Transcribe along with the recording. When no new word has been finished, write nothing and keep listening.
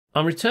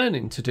I'm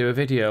returning to do a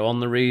video on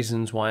the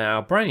reasons why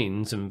our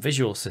brains and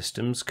visual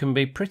systems can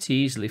be pretty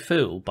easily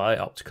fooled by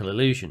optical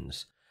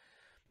illusions.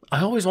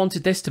 I always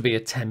wanted this to be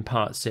a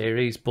 10-part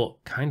series, but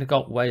kinda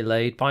got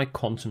waylaid by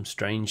quantum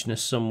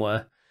strangeness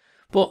somewhere.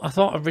 But I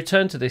thought I'd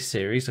return to this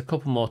series a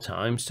couple more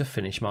times to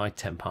finish my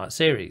 10-part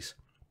series.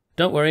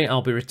 Don't worry,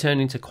 I'll be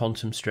returning to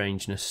quantum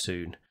strangeness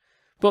soon.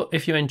 But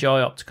if you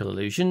enjoy optical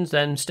illusions,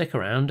 then stick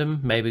around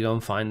and maybe go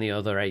and find the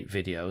other 8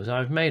 videos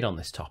I've made on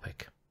this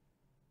topic.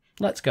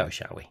 Let's go,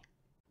 shall we?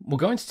 We're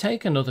going to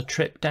take another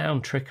trip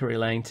down trickery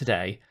lane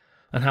today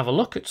and have a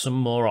look at some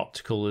more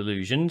optical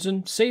illusions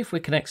and see if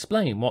we can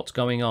explain what's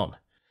going on.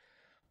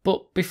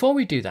 But before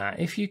we do that,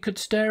 if you could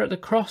stare at the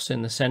cross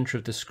in the centre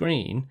of the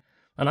screen,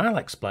 and I'll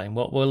explain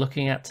what we're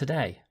looking at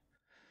today.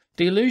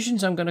 The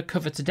illusions I'm going to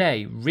cover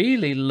today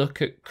really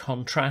look at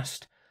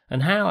contrast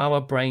and how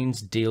our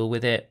brains deal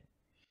with it.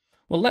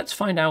 Well, let's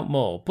find out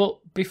more,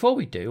 but before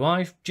we do,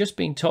 I've just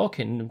been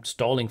talking and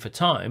stalling for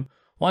time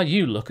while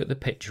you look at the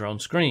picture on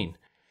screen.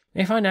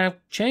 If I now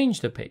change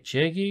the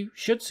picture, you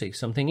should see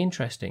something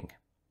interesting.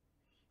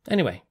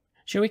 Anyway,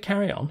 shall we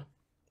carry on?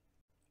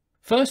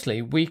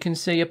 Firstly, we can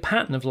see a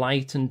pattern of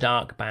light and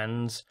dark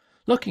bands,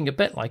 looking a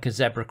bit like a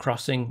zebra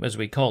crossing, as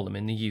we call them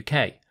in the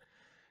UK.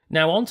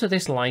 Now onto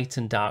this light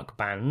and dark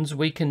bands,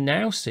 we can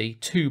now see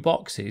 2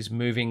 boxes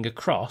moving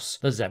across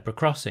the zebra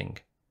crossing.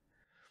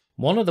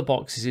 One of the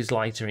boxes is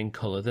lighter in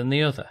colour than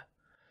the other.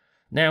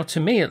 Now, to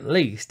me at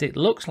least, it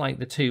looks like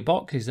the 2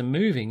 boxes are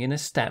moving in a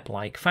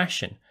step-like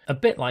fashion, a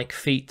bit like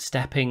feet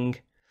stepping.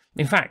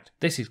 In fact,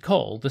 this is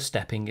called the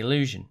stepping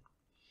illusion.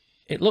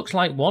 It looks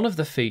like one of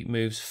the feet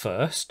moves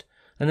first,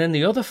 and then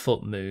the other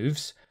foot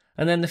moves,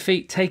 and then the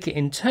feet take it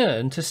in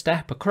turn to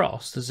step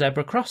across the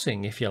zebra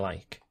crossing, if you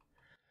like.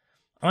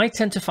 I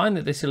tend to find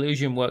that this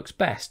illusion works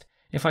best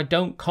if I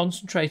don't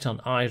concentrate on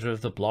either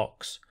of the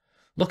blocks.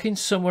 Looking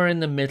somewhere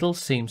in the middle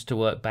seems to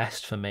work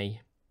best for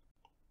me.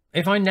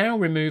 If I now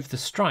remove the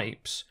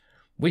stripes,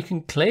 we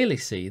can clearly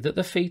see that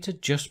the feet are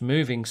just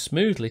moving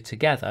smoothly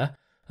together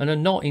and are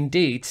not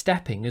indeed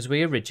stepping as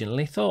we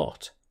originally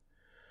thought.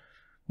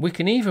 We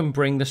can even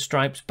bring the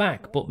stripes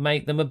back but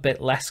make them a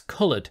bit less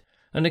coloured,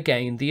 and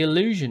again the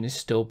illusion is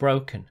still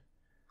broken.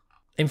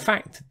 In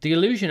fact, the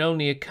illusion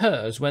only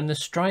occurs when the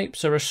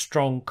stripes are a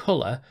strong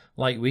colour,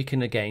 like we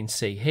can again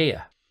see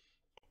here.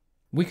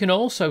 We can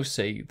also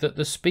see that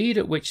the speed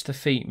at which the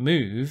feet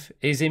move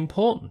is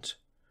important.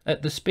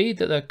 At the speed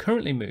that they're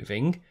currently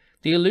moving,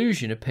 the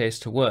illusion appears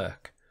to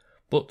work,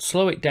 but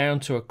slow it down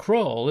to a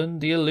crawl and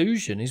the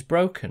illusion is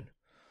broken.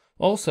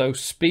 Also,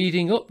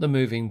 speeding up the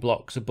moving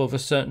blocks above a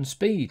certain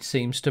speed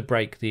seems to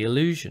break the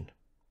illusion.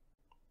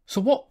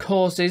 So what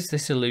causes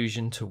this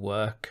illusion to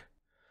work?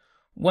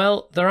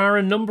 Well, there are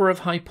a number of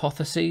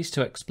hypotheses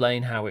to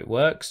explain how it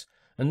works,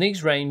 and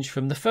these range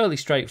from the fairly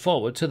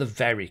straightforward to the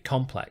very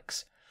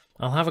complex.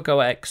 I'll have a go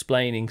at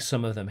explaining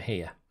some of them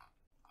here.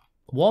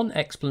 One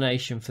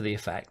explanation for the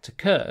effect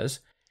occurs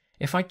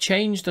if I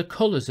change the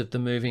colours of the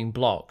moving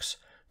blocks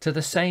to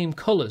the same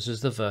colours as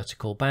the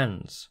vertical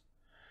bands.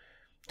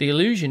 The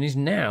illusion is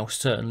now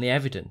certainly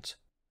evident.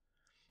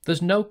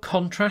 There's no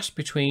contrast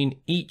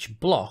between each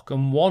block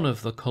and one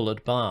of the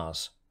coloured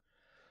bars.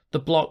 The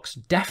blocks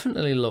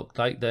definitely look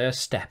like they're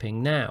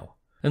stepping now,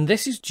 and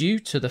this is due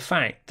to the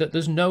fact that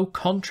there's no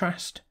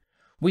contrast.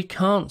 We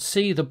can't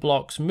see the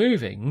blocks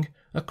moving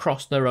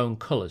across their own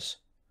colours.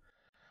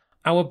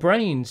 Our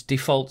brain's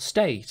default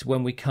state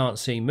when we can't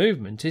see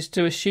movement is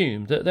to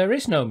assume that there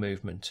is no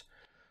movement,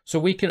 so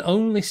we can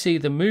only see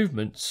the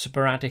movement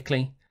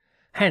sporadically,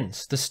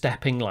 hence the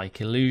stepping-like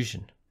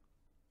illusion.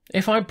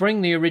 If I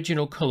bring the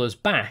original colours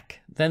back,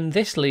 then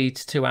this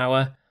leads to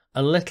our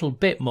a little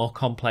bit more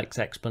complex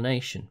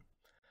explanation.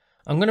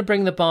 I'm going to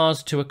bring the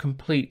bars to a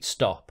complete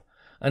stop,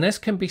 and as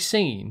can be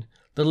seen,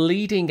 the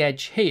leading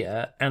edge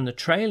here and the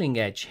trailing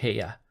edge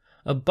here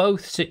are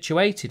both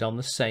situated on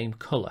the same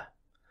colour.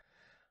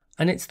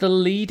 And it's the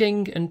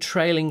leading and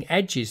trailing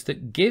edges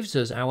that gives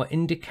us our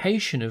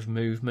indication of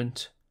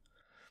movement.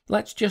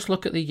 Let's just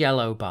look at the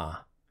yellow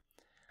bar.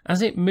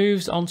 As it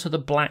moves onto the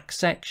black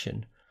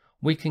section,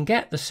 we can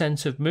get the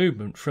sense of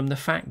movement from the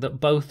fact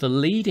that both the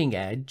leading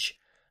edge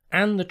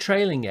and the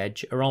trailing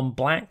edge are on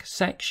black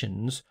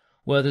sections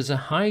where there's a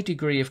high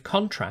degree of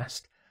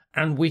contrast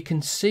and we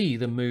can see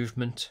the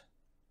movement.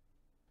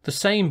 The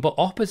same but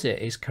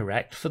opposite is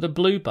correct for the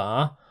blue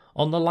bar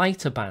on the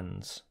lighter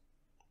bands.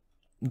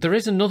 There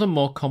is another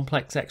more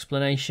complex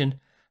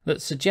explanation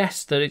that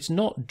suggests that it's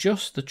not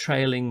just the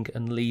trailing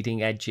and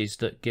leading edges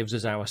that gives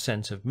us our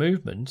sense of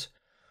movement,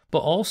 but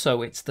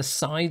also it's the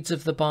sides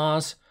of the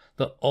bars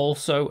that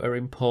also are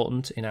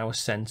important in our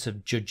sense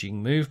of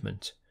judging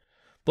movement.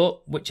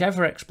 But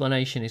whichever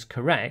explanation is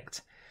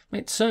correct,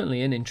 it's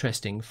certainly an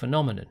interesting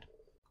phenomenon.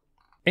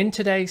 In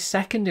today's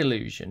second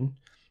illusion,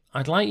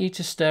 I'd like you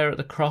to stare at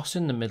the cross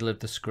in the middle of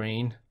the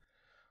screen.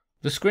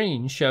 The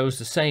screen shows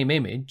the same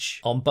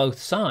image on both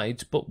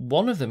sides, but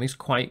one of them is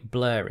quite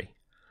blurry.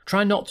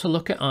 Try not to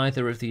look at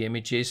either of the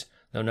images.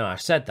 No,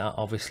 I've said that,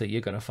 obviously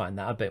you're going to find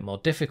that a bit more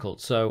difficult,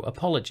 so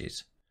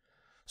apologies.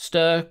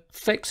 Stir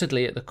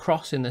fixedly at the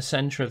cross in the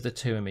centre of the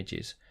two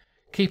images.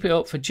 Keep it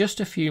up for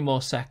just a few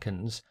more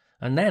seconds,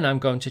 and then I'm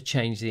going to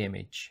change the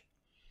image.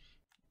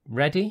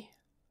 Ready?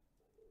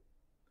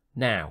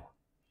 Now,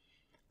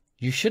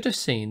 you should have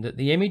seen that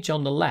the image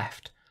on the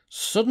left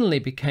suddenly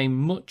became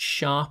much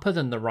sharper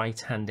than the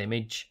right-hand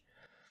image.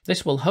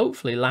 This will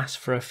hopefully last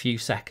for a few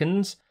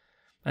seconds,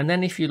 and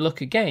then if you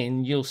look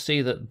again, you'll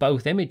see that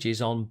both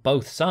images on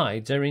both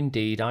sides are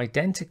indeed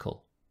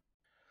identical.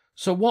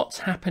 So what's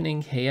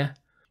happening here?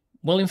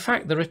 Well, in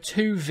fact, there are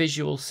two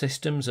visual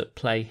systems at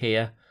play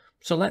here,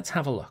 so let's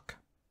have a look.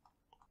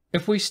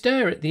 If we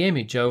stare at the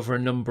image over a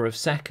number of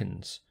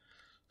seconds,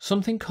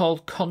 something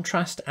called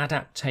contrast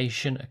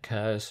adaptation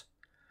occurs.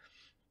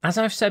 As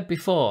I've said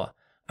before,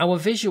 our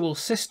visual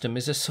system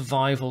is a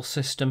survival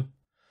system,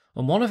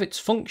 and one of its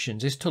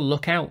functions is to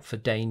look out for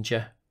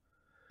danger.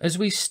 As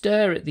we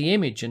stare at the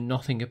image and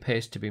nothing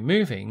appears to be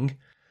moving,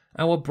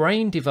 our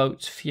brain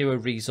devotes fewer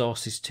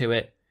resources to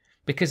it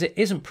because it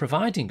isn't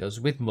providing us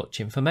with much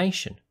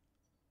information.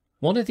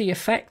 One of the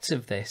effects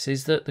of this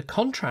is that the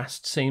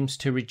contrast seems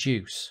to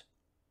reduce.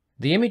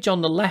 The image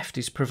on the left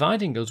is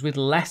providing us with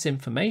less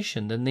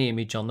information than the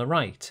image on the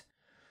right,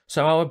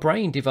 so our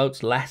brain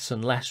devotes less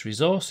and less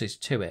resources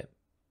to it.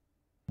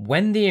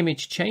 When the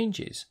image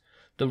changes,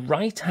 the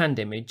right-hand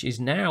image is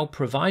now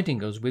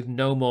providing us with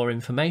no more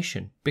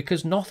information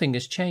because nothing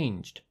has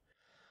changed.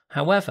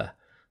 However,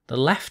 the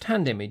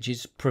left-hand image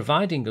is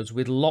providing us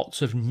with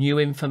lots of new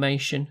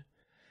information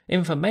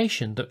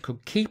that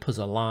could keep us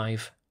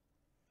alive.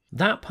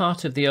 That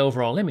part of the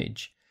overall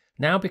image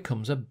now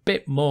becomes a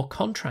bit more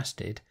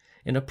contrasted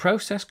in a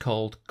process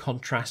called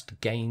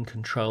contrast gain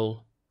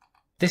control.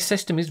 This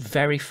system is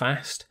very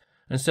fast,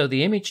 and so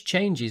the image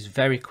changes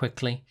very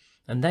quickly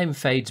and then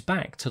fades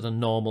back to the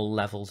normal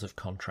levels of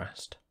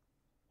contrast.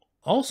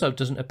 Also, it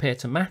doesn't appear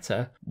to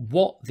matter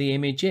what the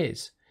image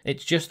is,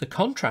 it's just the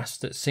contrast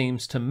that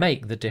seems to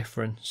make the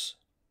difference.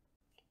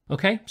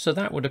 Okay, so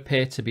that would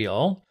appear to be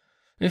all.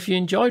 If you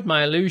enjoyed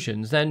my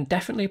illusions, then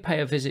definitely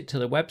pay a visit to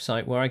the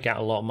website where I get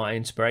a lot of my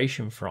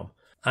inspiration from,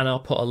 and I'll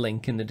put a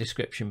link in the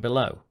description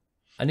below.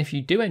 And if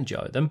you do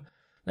enjoy them,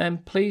 then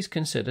please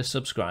consider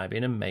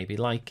subscribing and maybe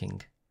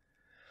liking.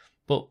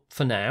 But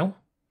for now,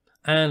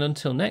 and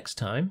until next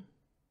time,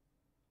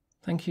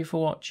 thank you for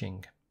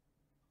watching.